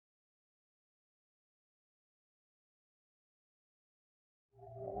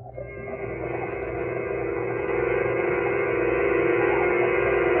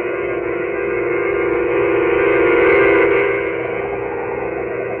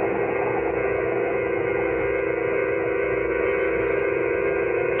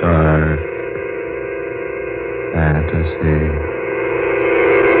fantasy.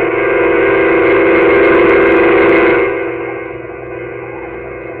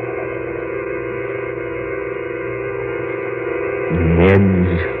 The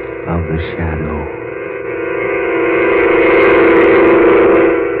edge of the shadow.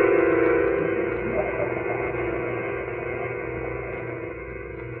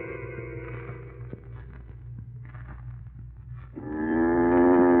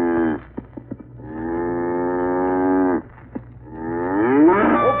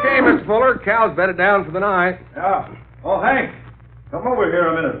 Mr. Fuller, cow's bedded down for the night. Yeah. Oh, Hank, come over here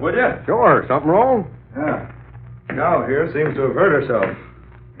a minute, would you? Sure. Something wrong? Yeah. Cow here seems to have hurt herself.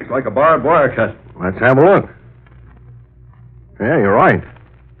 It's like a barbed wire cut. Let's have a look. Yeah, you're right.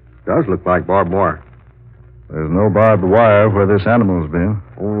 Does look like barbed wire. There's no barbed wire where this animal's been.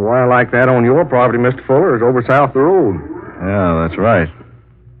 Only wire like that on your property, Mr. Fuller, is over south the road. Yeah, that's right.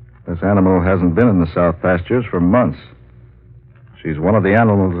 This animal hasn't been in the south pastures for months. She's one of the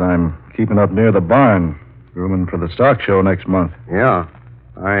animals I'm keeping up near the barn, grooming for the stock show next month. Yeah,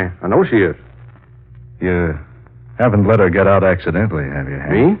 I know she is. You haven't let her get out accidentally, have you,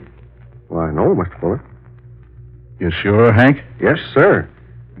 Hank? Me? Why, no, Mr. Fuller. You sure, Hank? Yes, sir.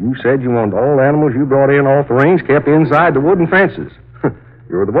 You said you wanted all the animals you brought in off the range kept inside the wooden fences.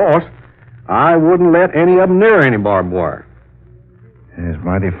 You're the boss. I wouldn't let any of them near any barbed wire. It's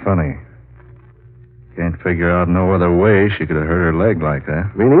mighty funny. Can't figure out no other way she could have hurt her leg like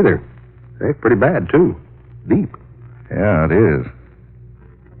that. Me neither. It's pretty bad, too. Deep. Yeah, it is.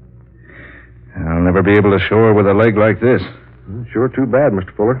 I'll never be able to show her with a leg like this. Sure too bad,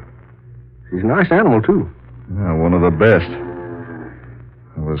 Mr. Fuller. She's a nice animal, too. Yeah, one of the best.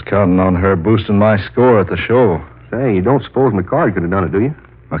 I was counting on her boosting my score at the show. Say, you don't suppose McCard could have done it, do you?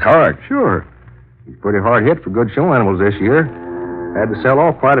 McCarg? Sure. He's pretty hard hit for good show animals this year. Had to sell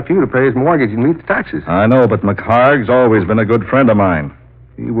off quite a few to pay his mortgage and meet the taxes. I know, but McHarg's always been a good friend of mine.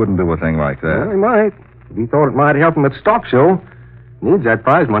 He wouldn't do a thing like that. Well, he might. If he thought it might help him at the stock show. Needs that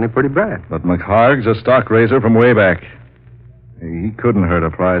prize money pretty bad. But McHarg's a stock raiser from way back. He couldn't hurt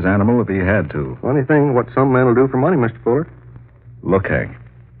a prize animal if he had to. Funny thing what some men will do for money, Mr. Fuller. Look, Hank,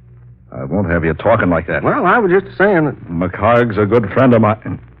 I won't have you talking like that. Well, I was just saying that... McHarg's a good friend of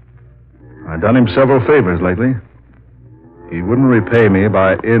mine. I've done him several favors lately. He wouldn't repay me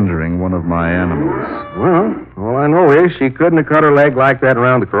by injuring one of my animals. Well, all I know is she couldn't have cut her leg like that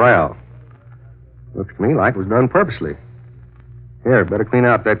around the corral. Looks to me like it was done purposely. Here, better clean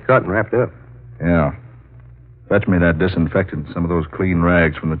out that cut and wrap it up. Yeah. Fetch me that disinfectant, some of those clean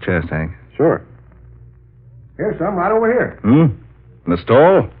rags from the chest, Hank. Sure. Here's some right over here. In the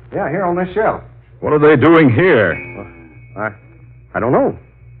stall? Yeah, here on this shelf. What are they doing here? I don't know.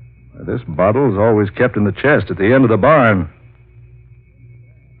 This bottle's always kept in the chest at the end of the barn.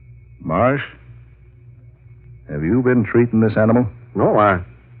 Marsh, have you been treating this animal? No, I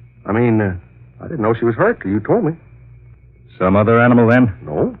didn't know she was hurt till you told me. Some other animal, then?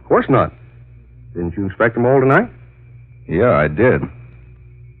 No, of course not. Didn't you inspect them all tonight? Yeah, I did.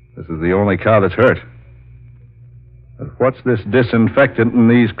 This is the only cow that's hurt. But what's this disinfectant and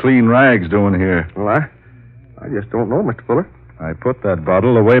these clean rags doing here? Well, I just don't know, Mr. Fuller. I put that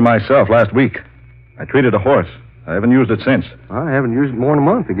bottle away myself last week. I treated a horse. I haven't used it since. I haven't used it more than a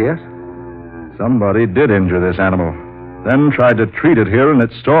month, I guess. Somebody did injure this animal, then tried to treat it here in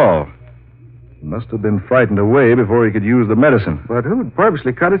its stall. He must have been frightened away before he could use the medicine. But who'd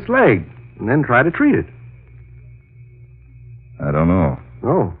purposely cut its leg and then try to treat it? I don't know.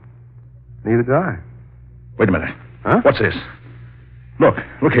 No, neither do I. Wait a minute. Huh? What's this?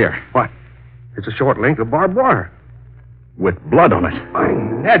 Look here. What? It's a short length of barbed wire. With blood on it. By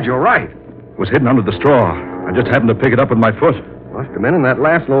Ned, you're right. It was hidden under the straw. I just happened to pick it up with my foot. Must have been in that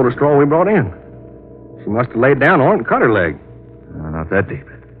last load of straw we brought in. She must have laid down on it and cut her leg. No, not that deep.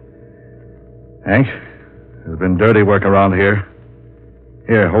 Hank, there's been dirty work around here.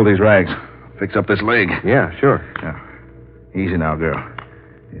 Here, hold these rags. Fix up this leg. Yeah, sure. Now, easy now, girl.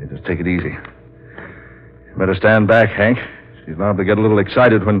 Yeah, just take it easy. Better stand back, Hank. She's liable to get a little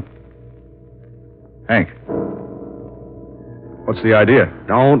excited when... Hank. What's the idea?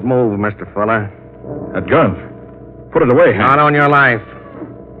 Don't move, Mr. Fuller. That gun. Put it away, Hank. Not on your life.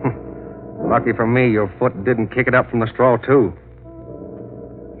 Lucky for me, your foot didn't kick it up from the straw, too.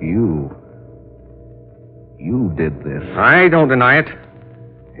 You did this. I don't deny it.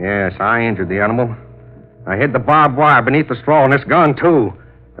 Yes, I injured the animal. I hid the barbed wire beneath the straw in this gun, too,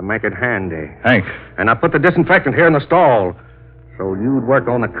 to make it handy. Hank. And I put the disinfectant here in the stall, so you'd work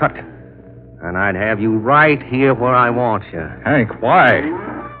on the cut. And I'd have you right here where I want you. Hank, why?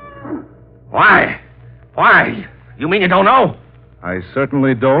 Why? Why? You mean you don't know? I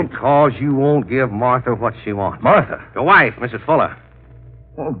certainly don't. Because you won't give Martha what she wants. Martha? Your wife, Mrs. Fuller.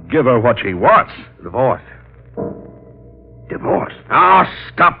 Won't give her what she wants. Divorce. Divorce? Now,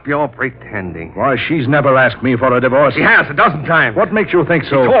 stop your pretending. Why, she's never asked me for a divorce. She has a dozen times. What makes you think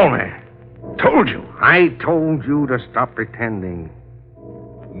so? She told me. Told you? I told you to stop pretending.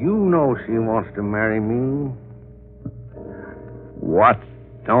 You know she wants to marry me. What?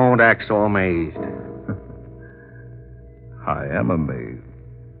 Don't act so amazed. I am amazed.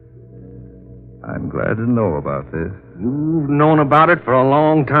 I'm glad to know about this. You've known about it for a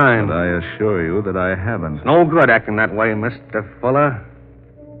long time. But I assure you that I haven't. No good acting that way, Mr. Fuller.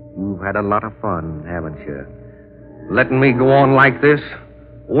 You've had a lot of fun, haven't you? Letting me go on like this,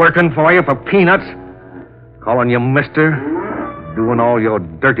 working for you for peanuts, calling you mister, doing all your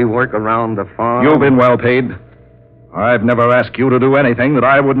dirty work around the farm. You've been well paid. I've never asked you to do anything that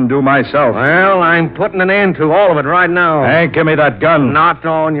I wouldn't do myself. Well, I'm putting an end to all of it right now. Hank, give me that gun. Not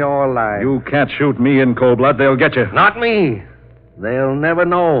on your life. You can't shoot me in cold blood. They'll get you. Not me. They'll never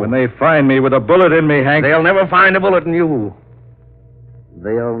know. When they find me with a bullet in me, Hank. They'll never find a bullet in you.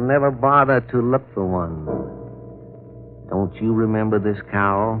 They'll never bother to look for one. Don't you remember this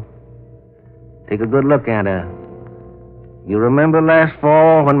cow? Take a good look at her. You remember last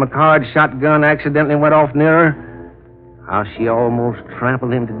fall when McCard's shotgun accidentally went off near her? How she almost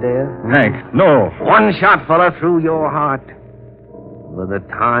trampled him to death? Hank, no. One shot, fella, through your heart. By the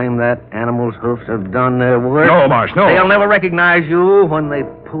time that animal's hoofs have done their work... No, Marsh, no. They'll never recognize you when they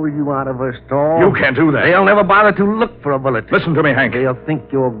pull you out of her stall. You can't do that. They'll never bother to look for a bullet. Listen to me, Hank. They'll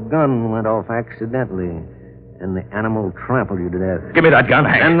think your gun went off accidentally, and the animal trampled you to death. Give me that gun,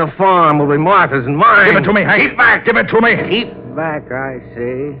 Hank. And the farm will be Martha's and mine. Give it to me, Hank. Keep back. Give it to me. Keep back, I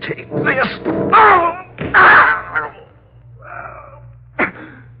say. Take this. Oh!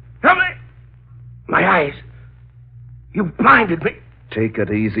 Help me! My eyes. You blinded me. Take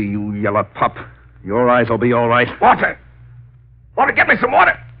it easy, you yellow pup. Your eyes will be all right. Water. Water, get me some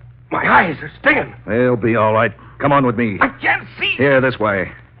water. My eyes are stinging. They'll be all right. Come on with me. I can't see. Here, this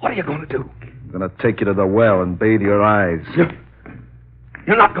way. What are you going to do? I'm going to take you to the well and bathe your eyes.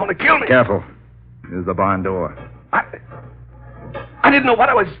 You're not going to kill me. Careful. Here's the barn door. I didn't know what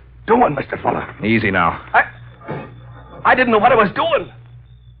I was doing, Mr. Fuller. Easy now. I didn't know what I was doing.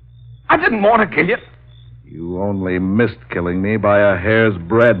 I didn't want to kill you. You only missed killing me by a hair's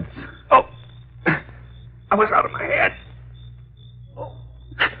breadth. Oh, I was out of my head. Oh,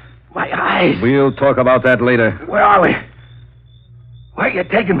 my eyes. We'll talk about that later. Where are we? Where are you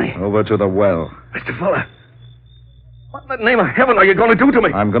taking me? Over to the well. Mr. Fuller, what in the name of heaven are you going to do to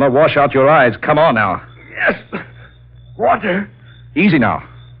me? I'm going to wash out your eyes. Come on now. Yes. Water. Easy now.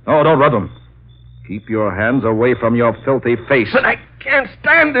 Oh, don't rub them. Keep your hands away from your filthy face. But I can't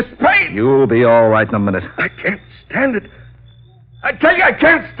stand this pain. You'll be all right in a minute. I can't stand it. I tell you, I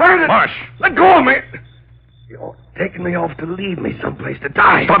can't stand it. Marsh. Let go of me. You're taking me off to leave me someplace to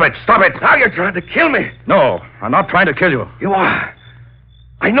die. Stop it. Stop it. Now you're trying to kill me. No, I'm not trying to kill you. You are.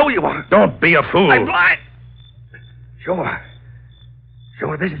 I know you are. Don't be a fool. I'm blind. Sure.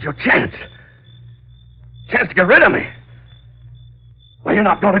 Sure, this is your chance. Chance to get rid of me. Well, you're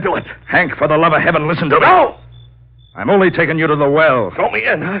not going to do it. Hank, for the love of heaven, listen to me. No! I'm only taking you to the well. Throw me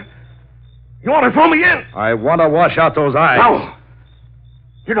in, huh? You want to throw me in? I want to wash out those eyes. No.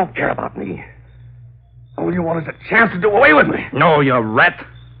 You don't care about me. All you want is a chance to do away with me. No, you rat.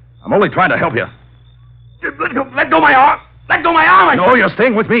 I'm only trying to help you. Let go my arm. Let go my arm. No, you're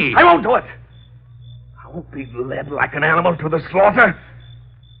staying with me. I won't do it. I won't be led like an animal to the slaughter.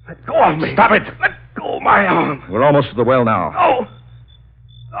 Let go of me. Stop it. Let go of my arm. We're almost to the well now. Oh.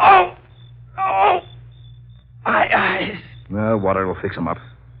 Oh. Oh. My eyes. Water will fix them up.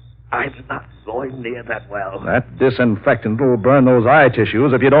 I'm not going near that well. That disinfectant will burn those eye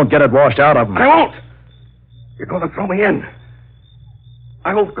tissues if you don't get it washed out of them. I won't. You're going to throw me in.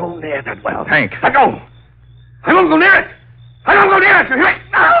 I won't go near that well. Hank. Let go. I won't go near it. I won't go near it.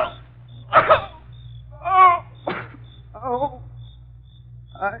 No. Oh. Oh.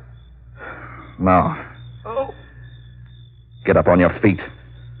 Now, Oh. get up on your feet.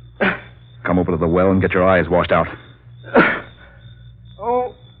 Come over to the well and get your eyes washed out.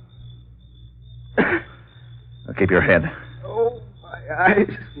 Oh. Now keep your head. Oh, my eyes.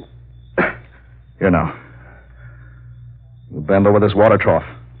 Here now. You bend over this water trough.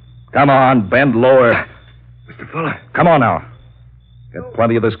 Come on, bend lower. Mr. Fuller. Come on now. Get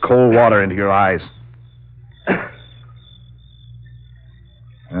plenty of this cold water into your eyes.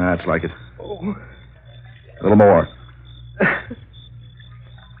 That's like it. Oh. A little more.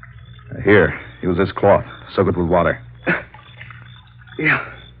 Here, use this cloth. Soak it with water. Yeah.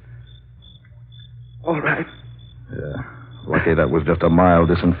 All right. Yeah. Lucky that was just a mild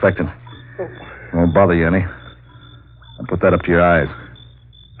disinfectant. Won't bother you any. I'll put that up to your eyes.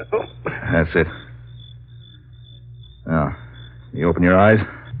 That's it. Now, you open your eyes?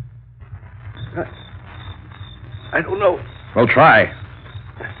 I don't know. Well, try.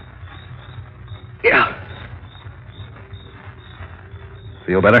 Yeah.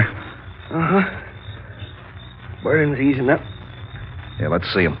 Feel better? Uh-huh. Burning's easing up. Yeah, let's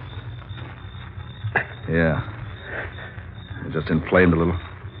see him. Yeah. He's just inflamed a little.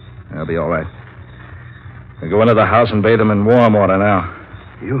 He'll be all right. We'll go into the house and bathe him in warm water now.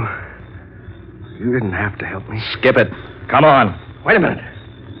 You didn't have to help me. Skip it. Come on. Wait a minute.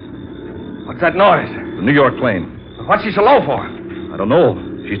 What's that noise? The New York plane. What's she so low for? I don't know.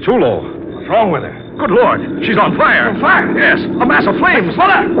 She's too low. What's wrong with her? Good Lord. She's on fire. On fire? Yes. A mass of flames. What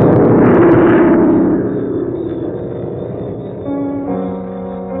up?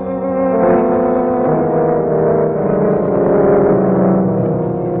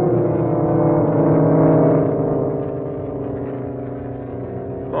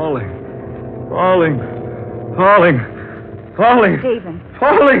 Falling. Stephen.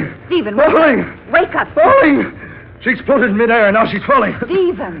 Falling. Stephen. Falling. Wake up. Falling. She exploded in midair, and now she's falling.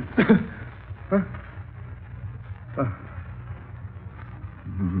 Stephen.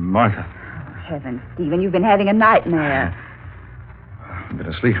 Martha. Oh, heavens, Stephen, you've been having a nightmare. I've been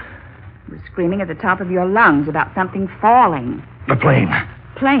asleep. You were screaming at the top of your lungs about something falling. The plane.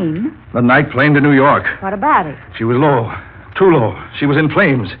 Plane? The night plane to New York. What about it? She was low. Too low. She was in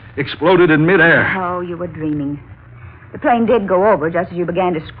flames. Exploded in midair. Oh, you were dreaming. The plane did go over just as you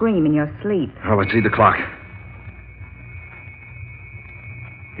began to scream in your sleep. Oh, let's see the clock.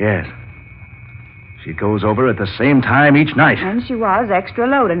 Yes. She goes over at the same time each night. And she was extra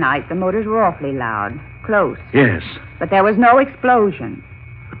low tonight. The motors were awfully loud. Close. Yes. But there was no explosion.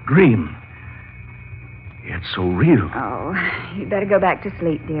 A dream. Yet so real. Oh, you'd better go back to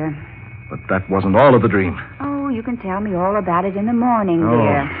sleep, dear. But that wasn't all of the dream. Oh, you can tell me all about it in the morning, Oh,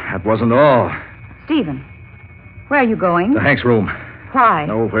 dear. that wasn't all. Stephen, where are you going? To Hank's room. Why?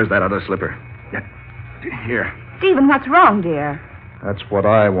 No, where's that other slipper? Yeah. Here. Stephen, what's wrong, dear? That's what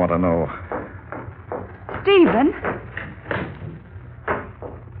I want to know. Stephen?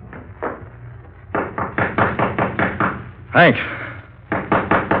 Hank.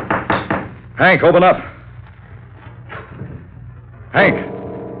 Hank, open up. Hank.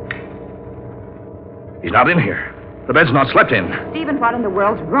 He's not in here. The bed's not slept in. Stephen, what in the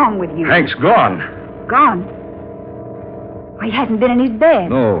world's wrong with you? Hank's gone. Gone? Why, he hasn't been in his bed.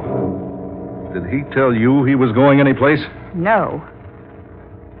 No. Did he tell you he was going anyplace? No.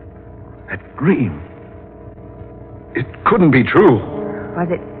 That dream. It couldn't be true. Was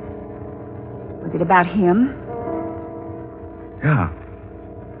it about him? Yeah.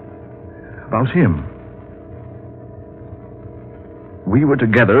 About him. We were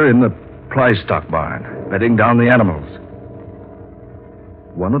together in the prize stock barn, bedding down the animals.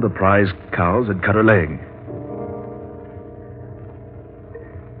 One of the prize cows had cut her leg.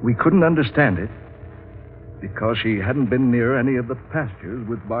 We couldn't understand it because she hadn't been near any of the pastures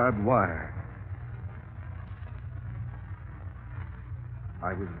with barbed wire.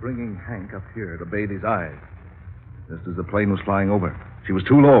 I was bringing Hank up here to bathe his eyes just as the plane was flying over. She was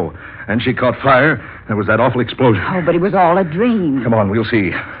too low, and she caught fire. There was that awful explosion. Oh, but it was all a dream. Come on, we'll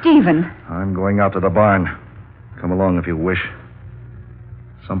see. Stephen. I'm going out to the barn. Come along if you wish.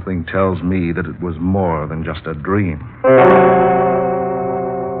 Something tells me that it was more than just a dream.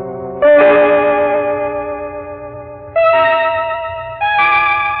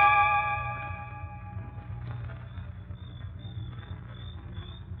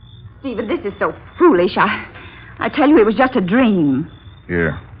 Stephen, this is so foolish. I tell you, it was just a dream.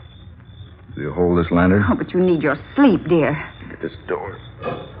 Here. Do you hold this lantern? Oh, but you need your sleep, dear. Get this door.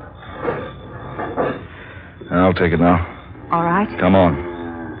 I'll take it now. All right. Come on.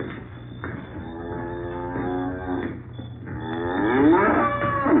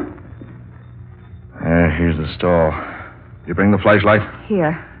 Here's the stall. You bring the flashlight?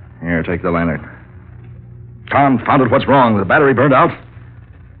 Here. Here, take the lantern. Confound it, what's wrong? The battery burned out?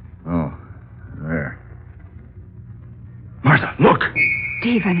 Oh, there. Martha, look!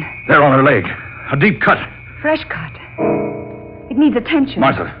 Stephen. There on her leg. A deep cut. Fresh cut. It needs attention.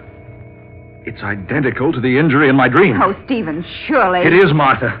 Martha, it's identical to the injury in my dream. Oh, Stephen, surely. It is,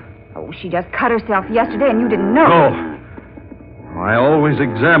 Martha. Oh, she just cut herself yesterday and you didn't know. No. I always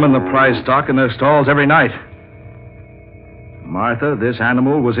examine the prize stock in their stalls every night. Martha, this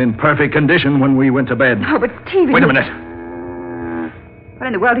animal was in perfect condition when we went to bed. Oh, but Stephen... Wait a minute. What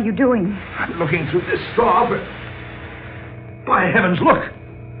in the world are you doing? I'm looking through this straw, but... By heavens, look!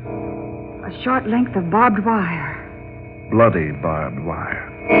 A short length of barbed wire. bloody barbed wire.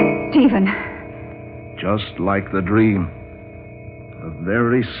 Stephen. Just like the dream. The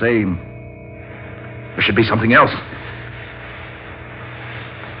very same. There should be something else.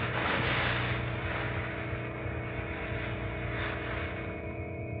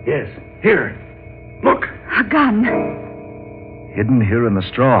 Yes, here. Look. A gun. Hidden here in the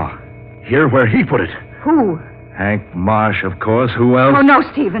straw. Here where he put it. Who? Hank Marsh, of course. Who else? Oh, no,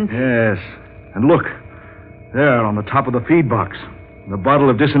 Stephen. Yes. And look. There on the top of the feed box. The bottle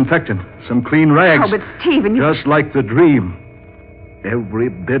of disinfectant. Some clean rags. Oh, but Stephen, you... Just like the dream. Every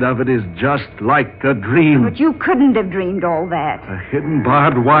bit of it is just like the dream. But you couldn't have dreamed all that. The hidden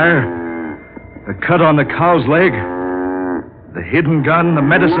barbed wire. The cut on the cow's leg. The hidden gun, the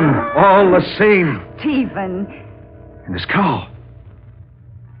medicine, all the same. Stephen. And this cow.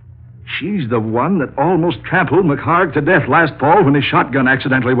 She's the one that almost trampled McHarg to death last fall when his shotgun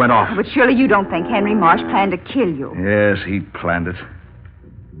accidentally went off. But surely you don't think Henry Marsh planned to kill you. Yes, he planned it.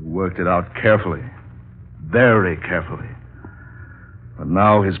 He worked it out carefully. Very carefully. But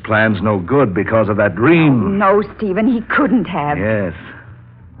now his plan's no good because of that dream. No, Stephen, he couldn't have. Yes.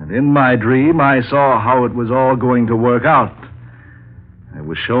 And in my dream, I saw how it was all going to work out. I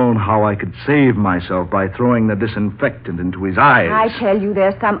was shown how I could save myself by throwing the disinfectant into his eyes. I tell you,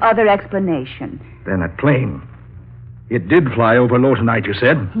 there's some other explanation. Then that plane. It did fly over low tonight, you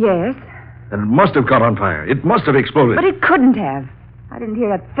said? Yes, And it must have caught on fire. It must have exploded. but it couldn't have. I didn't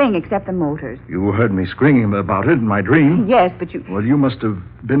hear a thing except the motors. You heard me screaming about it in my dream. Yes, but you... Well, you must have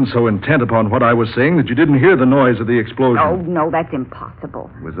been so intent upon what I was saying that you didn't hear the noise of the explosion. Oh, no, that's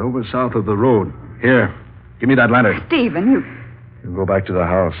impossible. It was over south of the road. Here, give me that lantern. Stephen, you... You go back to the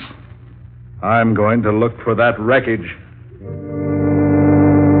house. I'm going to look for that wreckage.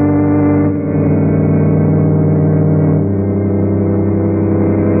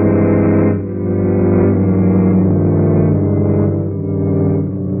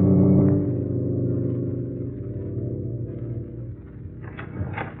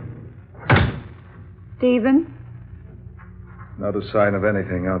 Stephen, Not a sign of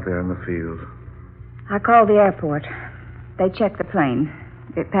anything out there in the field. I called the airport. They checked the plane.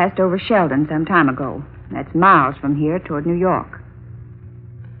 It passed over Sheldon some time ago. That's miles from here toward New York.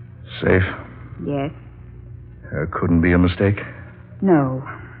 Safe? Yes? There couldn't be a mistake. No.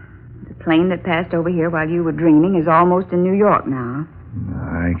 The plane that passed over here while you were dreaming is almost in New York now.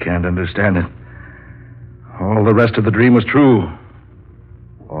 I can't understand it. All the rest of the dream was true.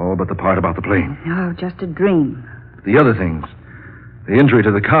 All but the part about the plane. Oh, just a dream. The other things. The injury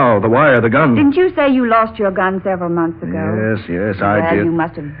to the cow, the wire, the gun. Didn't you say you lost your gun several months ago? Yes, I Well, did. you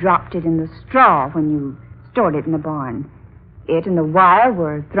must have dropped it in the straw when you stored it in the barn. It and the wire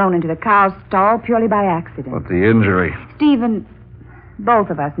were thrown into the cow's stall purely by accident. But the injury. Stephen, both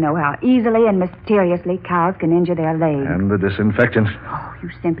of us know how easily and mysteriously cows can injure their legs. And the disinfectant. Oh, you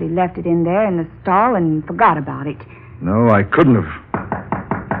simply left it in there in the stall and forgot about it. No, I couldn't have.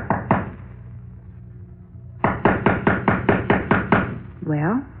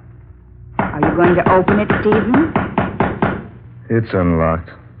 Well, are you going to open it, Stephen? It's unlocked.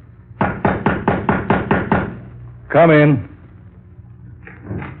 Come in.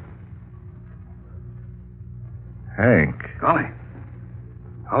 Hank. Golly,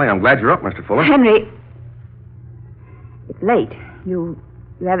 I'm glad you're up, Mr. Fuller. Henry, it's late. You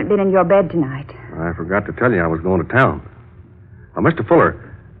haven't been in your bed tonight. I forgot to tell you I was going to town. Mr.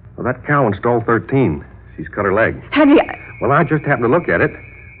 Fuller, that cow in stall 13, she's cut her leg. Henry, Well, I just happened to look at it.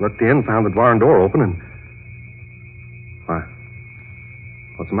 Looked in, found the barn door open, and... Why?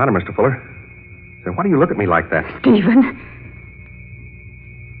 What's the matter, Mr. Fuller? Say, why do you look at me like that? Stephen.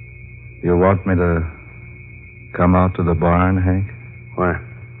 You want me to come out to the barn, Hank? Why,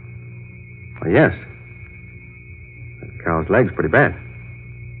 yes. That cow's leg's pretty bad.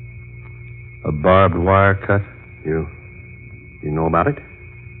 A barbed wire cut? You know about it?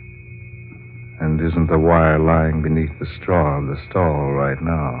 And isn't the wire lying beneath the straw of the stall right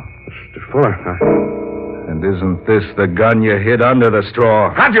now? Mr. Fuller, And isn't this the gun you hid under the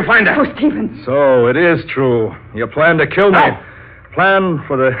straw? how'd you find that? Oh, Stephen. So, it is true. You plan to kill me. No. Plan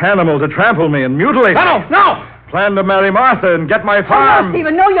for the animal to trample me and mutilate me. No! Plan to marry Martha and get my Oh, no, farm.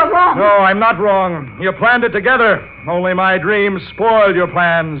 Stephen, no, you're wrong. No, I'm not wrong. You planned it together. Only my dreams spoiled your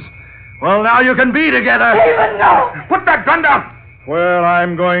plans. Well, now you can be together. Stephen, no. Put that gun down! Where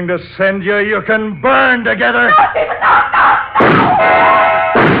I'm going to send you, you can burn together. Stephen, no.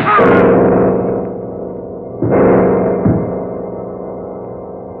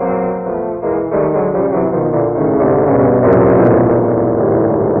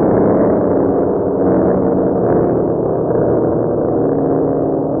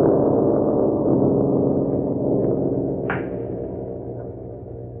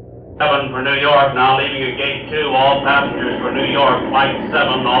 York, now leaving at Gate 2. All passengers for New York. Flight 7,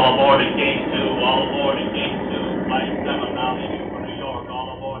 all aboard at Gate 2. All aboard at Gate 2. Flight 7, now leaving for New York.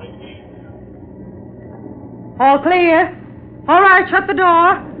 All aboard at Gate 2. All clear. All right, shut the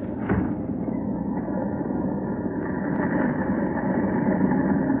door.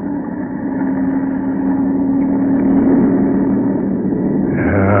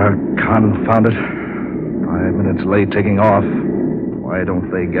 Confound it. 5 minutes late taking off. Why don't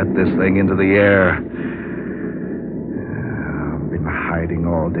they get this thing into the air? I've been hiding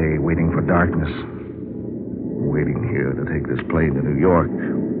all day, waiting for darkness. Waiting here to take this plane to New York.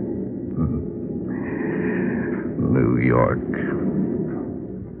 New York.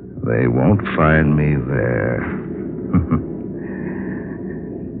 They won't find me there.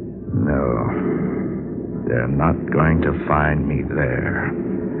 No. They're not going to find me there.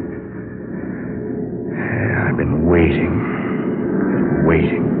 I've been waiting.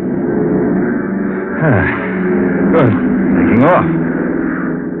 Waiting. Good. Taking off.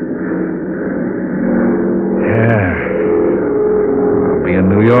 Yeah. I'll be in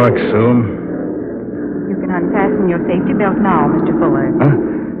New York soon. You can unfasten your safety belt now, Mr. Fuller. Huh?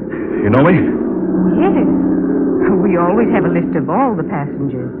 You know me? Yes. We always have a list of all the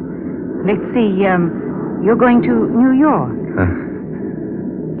passengers. Let's see, you're going to New York.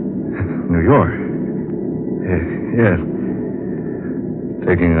 New York? Yes.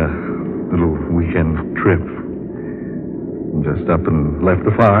 Taking a little weekend trip. Just up and left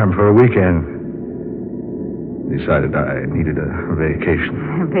the farm for a weekend. Decided I needed a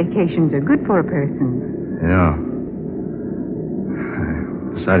vacation. Vacations are good for a person. Yeah.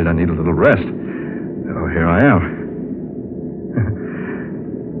 I decided I needed a little rest. So here I am.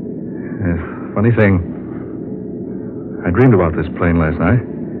 Funny thing, I dreamed about this plane last night.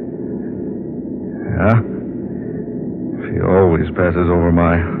 Yeah? She always passes over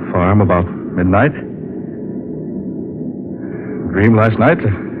my farm about midnight. Dreamed last night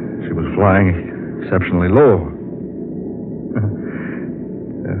that she was flying exceptionally low.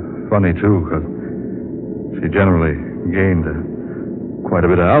 Funny, too, because she generally gained quite a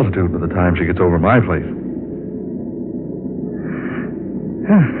bit of altitude by the time she gets over my place.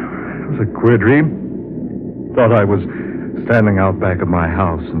 It was a queer dream. Thought I was standing out back of my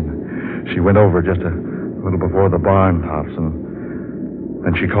house, and she went over just a little before the barn tops, and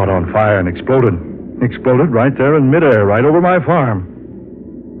then she caught on fire and exploded. Exploded right there in midair, right over my farm.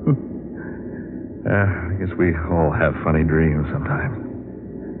 I guess we all have funny dreams sometimes.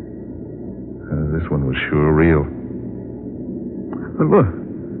 This one was sure real. But look,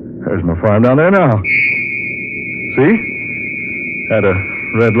 there's my farm down there now. See? Had a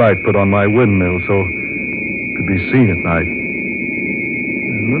red light put on my windmill so it could be seen at night.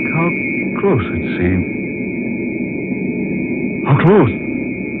 And look how close it's seen. How close?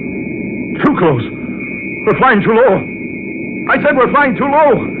 Too close. We're flying too low. I said we're flying too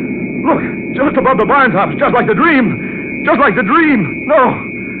low. Look, just above the barn tops, just like the dream. Just like the dream.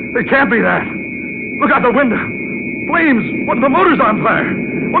 No, it can't be that. Look out the window. Flames. One of the motors on fire.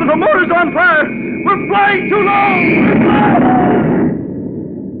 One of the motors on fire. We're flying too low.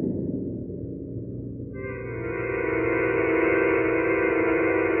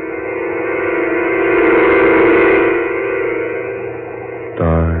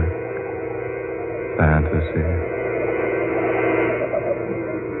 Dark fantasy.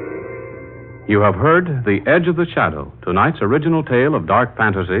 You have heard The Edge of the Shadow, tonight's original tale of dark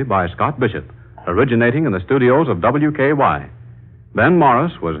fantasy by Scott Bishop, originating in the studios of WKY. Ben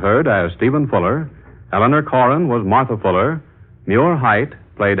Morris was heard as Stephen Fuller, Eleanor Corrin was Martha Fuller, Muir Height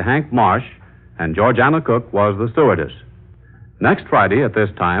played Hank Marsh, and Georgiana Cook was the stewardess. Next Friday at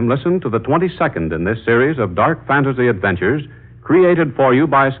this time, listen to the 22nd in this series of dark fantasy adventures created for you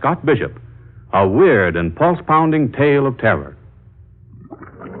by Scott Bishop, a weird and pulse-pounding tale of terror.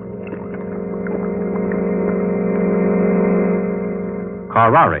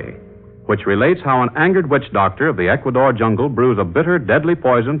 Carrari, which relates how an angered witch doctor of the Ecuador jungle brews a bitter, deadly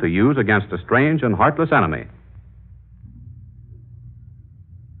poison to use against a strange and heartless enemy.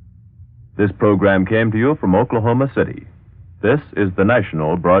 This program came to you from Oklahoma City. This is the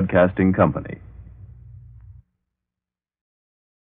National Broadcasting Company.